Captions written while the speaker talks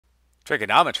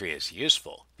Trigonometry is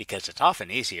useful because it's often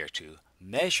easier to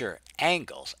measure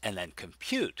angles and then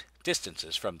compute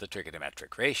distances from the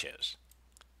trigonometric ratios.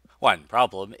 One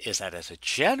problem is that as a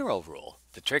general rule,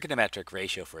 the trigonometric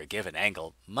ratio for a given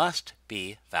angle must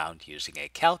be found using a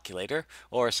calculator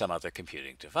or some other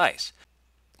computing device.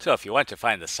 So if you want to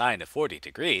find the sine of 40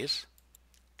 degrees,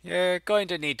 you're going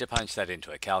to need to punch that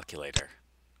into a calculator.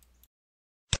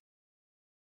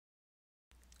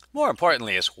 More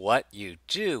importantly is what you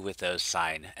do with those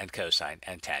sine and cosine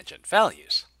and tangent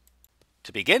values.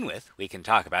 To begin with, we can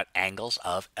talk about angles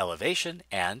of elevation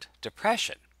and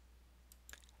depression.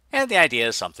 And the idea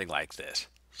is something like this.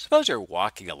 Suppose you're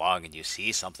walking along and you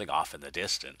see something off in the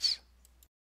distance.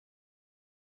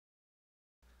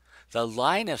 The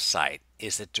line of sight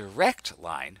is a direct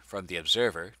line from the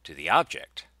observer to the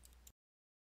object.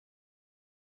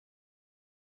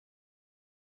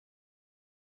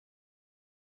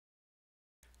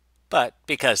 But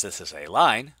because this is a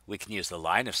line, we can use the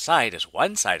line of sight as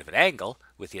one side of an angle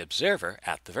with the observer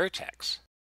at the vertex.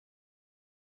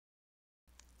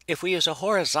 If we use a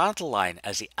horizontal line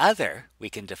as the other, we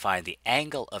can define the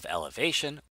angle of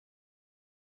elevation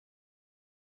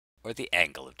or the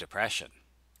angle of depression.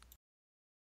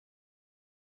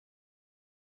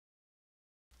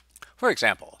 For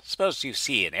example, suppose you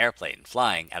see an airplane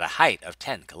flying at a height of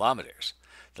 10 kilometers.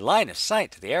 The line of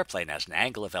sight to the airplane has an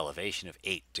angle of elevation of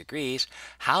 8 degrees.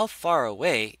 How far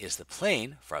away is the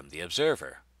plane from the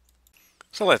observer?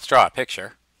 So let's draw a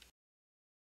picture.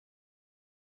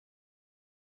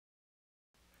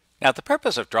 Now, the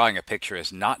purpose of drawing a picture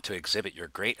is not to exhibit your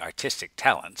great artistic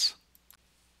talents,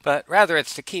 but rather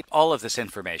it's to keep all of this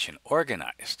information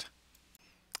organized.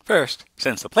 First,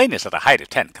 since the plane is at a height of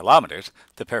 10 kilometers,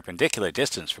 the perpendicular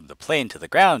distance from the plane to the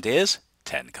ground is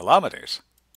 10 kilometers.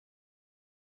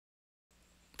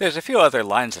 There's a few other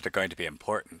lines that are going to be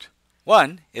important.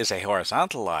 One is a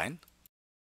horizontal line,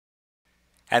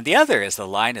 and the other is the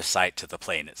line of sight to the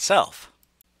plane itself.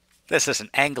 This is an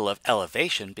angle of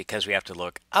elevation because we have to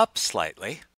look up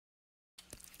slightly,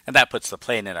 and that puts the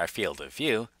plane in our field of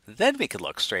view. Then we can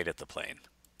look straight at the plane.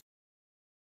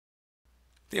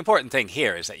 The important thing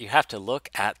here is that you have to look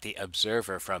at the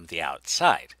observer from the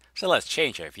outside. So let's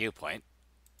change our viewpoint.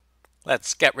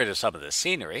 Let's get rid of some of the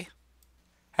scenery.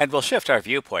 And we'll shift our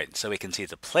viewpoint so we can see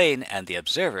the plane and the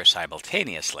observer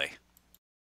simultaneously.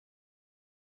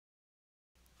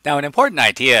 Now, an important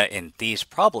idea in these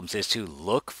problems is to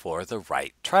look for the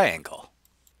right triangle.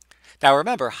 Now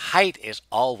remember, height is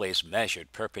always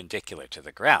measured perpendicular to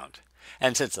the ground.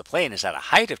 And since the plane is at a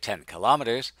height of 10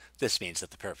 kilometers, this means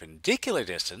that the perpendicular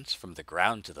distance from the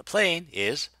ground to the plane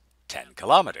is 10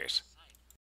 kilometers.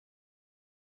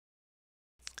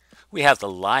 We have the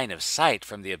line of sight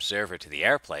from the observer to the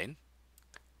airplane,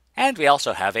 and we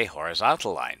also have a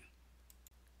horizontal line.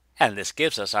 And this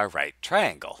gives us our right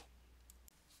triangle.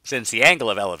 Since the angle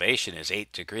of elevation is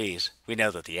 8 degrees, we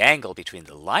know that the angle between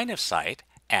the line of sight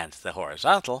and the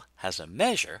horizontal has a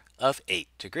measure of 8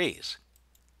 degrees.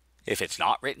 If it's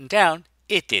not written down,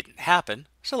 it didn't happen,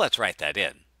 so let's write that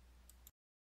in.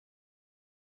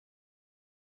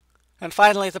 And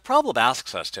finally, the problem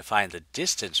asks us to find the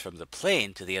distance from the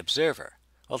plane to the observer.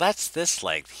 Well, that's this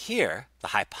length here, the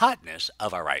hypotenuse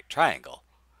of our right triangle.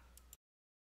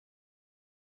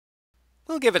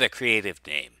 We'll give it a creative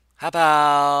name. How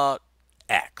about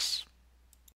x?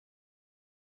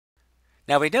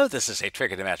 Now we know this is a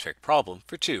trigonometric problem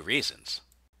for two reasons.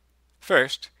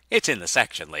 First, it's in the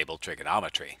section labeled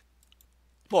trigonometry.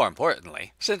 More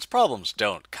importantly, since problems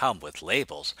don't come with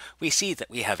labels, we see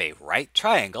that we have a right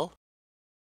triangle,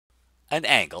 an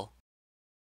angle,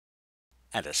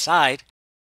 and a side,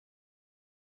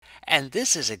 and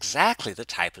this is exactly the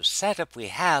type of setup we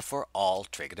have for all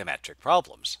trigonometric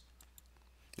problems.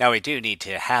 Now we do need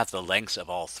to have the lengths of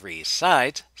all three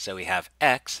sides, so we have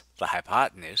x, the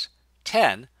hypotenuse,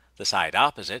 10, the side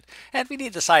opposite, and we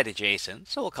need the side adjacent,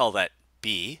 so we'll call that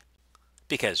b,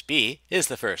 because b is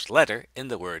the first letter in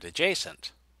the word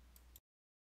adjacent.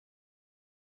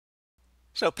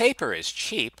 So paper is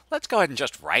cheap. Let's go ahead and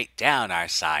just write down our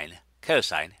sine,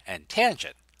 cosine, and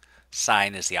tangent.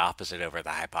 Sine is the opposite over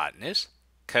the hypotenuse,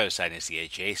 cosine is the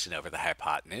adjacent over the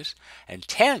hypotenuse, and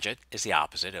tangent is the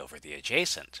opposite over the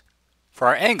adjacent. For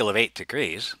our angle of 8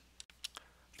 degrees,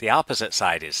 the opposite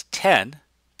side is 10,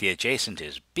 the adjacent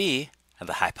is b, and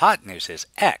the hypotenuse is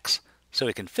x, so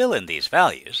we can fill in these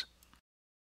values.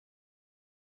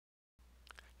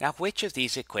 Now, which of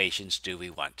these equations do we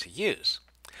want to use?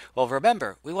 Well,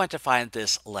 remember, we want to find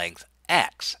this length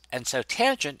x, and so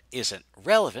tangent isn't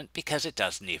relevant because it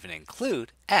doesn't even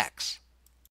include x.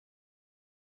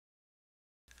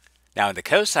 Now, in the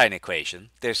cosine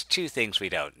equation, there's two things we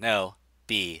don't know.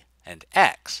 b, and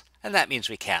x, and that means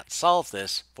we can't solve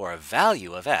this for a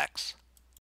value of x.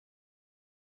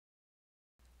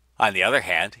 On the other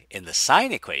hand, in the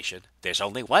sine equation, there's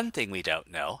only one thing we don't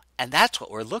know, and that's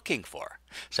what we're looking for.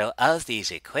 So of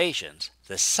these equations,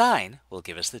 the sine will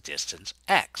give us the distance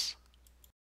x.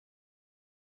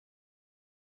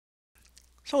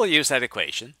 So we'll use that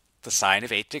equation. The sine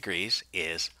of 8 degrees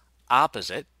is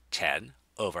opposite 10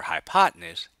 over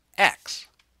hypotenuse x.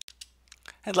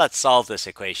 And let's solve this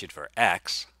equation for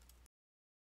x.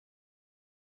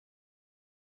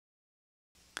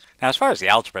 Now, as far as the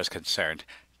algebra is concerned,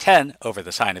 10 over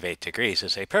the sine of 8 degrees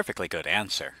is a perfectly good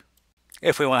answer.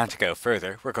 If we want to go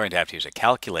further, we're going to have to use a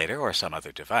calculator or some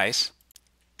other device.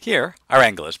 Here, our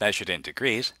angle is measured in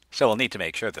degrees, so we'll need to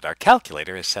make sure that our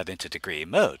calculator is set into degree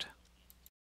mode.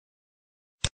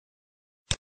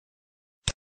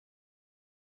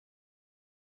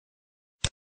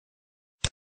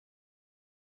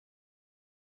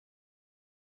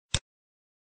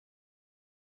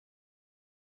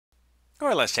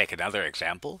 Or let's take another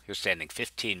example. You're standing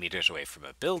 15 meters away from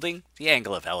a building. The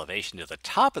angle of elevation to the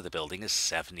top of the building is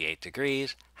 78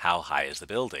 degrees. How high is the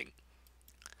building?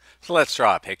 So let's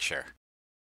draw a picture.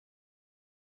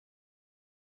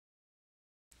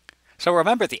 So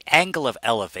remember, the angle of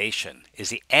elevation is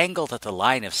the angle that the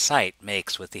line of sight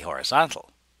makes with the horizontal.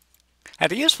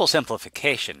 And a useful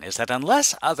simplification is that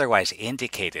unless otherwise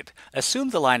indicated,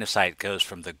 assume the line of sight goes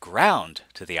from the ground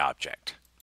to the object.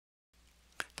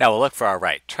 Now we'll look for our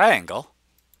right triangle,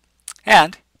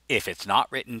 and if it's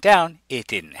not written down, it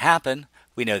didn't happen.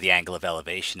 We know the angle of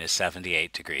elevation is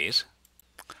 78 degrees.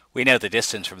 We know the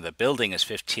distance from the building is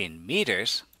 15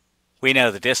 meters. We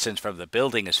know the distance from the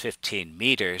building is 15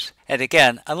 meters, and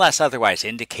again, unless otherwise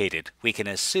indicated, we can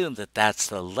assume that that's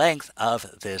the length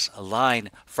of this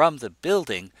line from the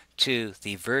building to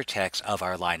the vertex of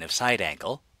our line of sight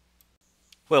angle.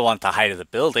 We'll want the height of the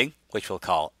building, which we'll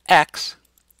call x.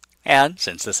 And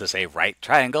since this is a right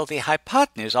triangle, the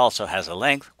hypotenuse also has a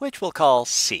length, which we'll call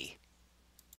c.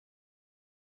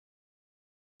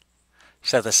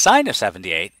 So the sine of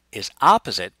 78 is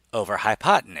opposite over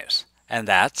hypotenuse, and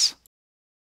that's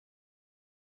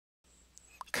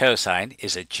cosine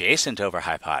is adjacent over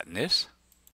hypotenuse.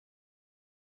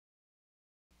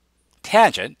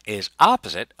 Tangent is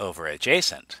opposite over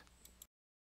adjacent.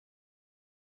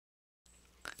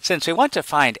 Since we want to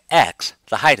find x,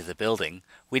 the height of the building,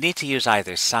 we need to use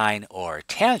either sine or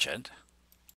tangent.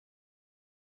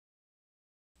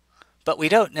 But we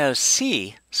don't know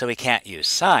c, so we can't use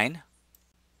sine.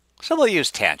 So we'll use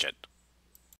tangent.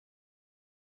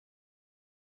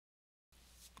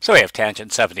 So we have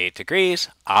tangent 78 degrees,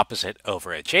 opposite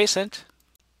over adjacent.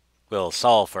 We'll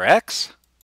solve for x.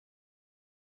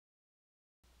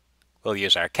 We'll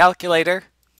use our calculator.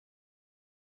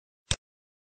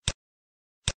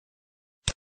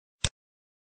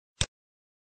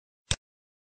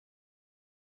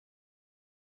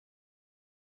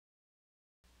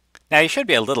 Now you should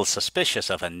be a little suspicious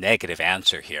of a negative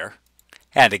answer here.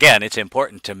 And again, it's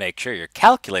important to make sure your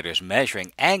calculator is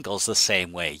measuring angles the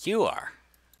same way you are.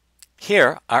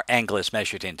 Here, our angle is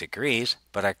measured in degrees,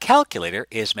 but our calculator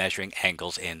is measuring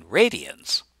angles in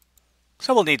radians.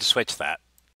 So we'll need to switch that.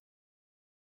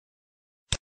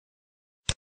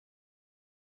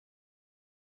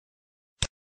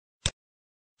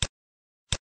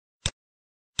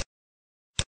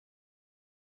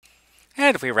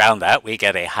 And if we round that, we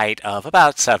get a height of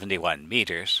about 71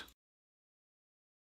 meters.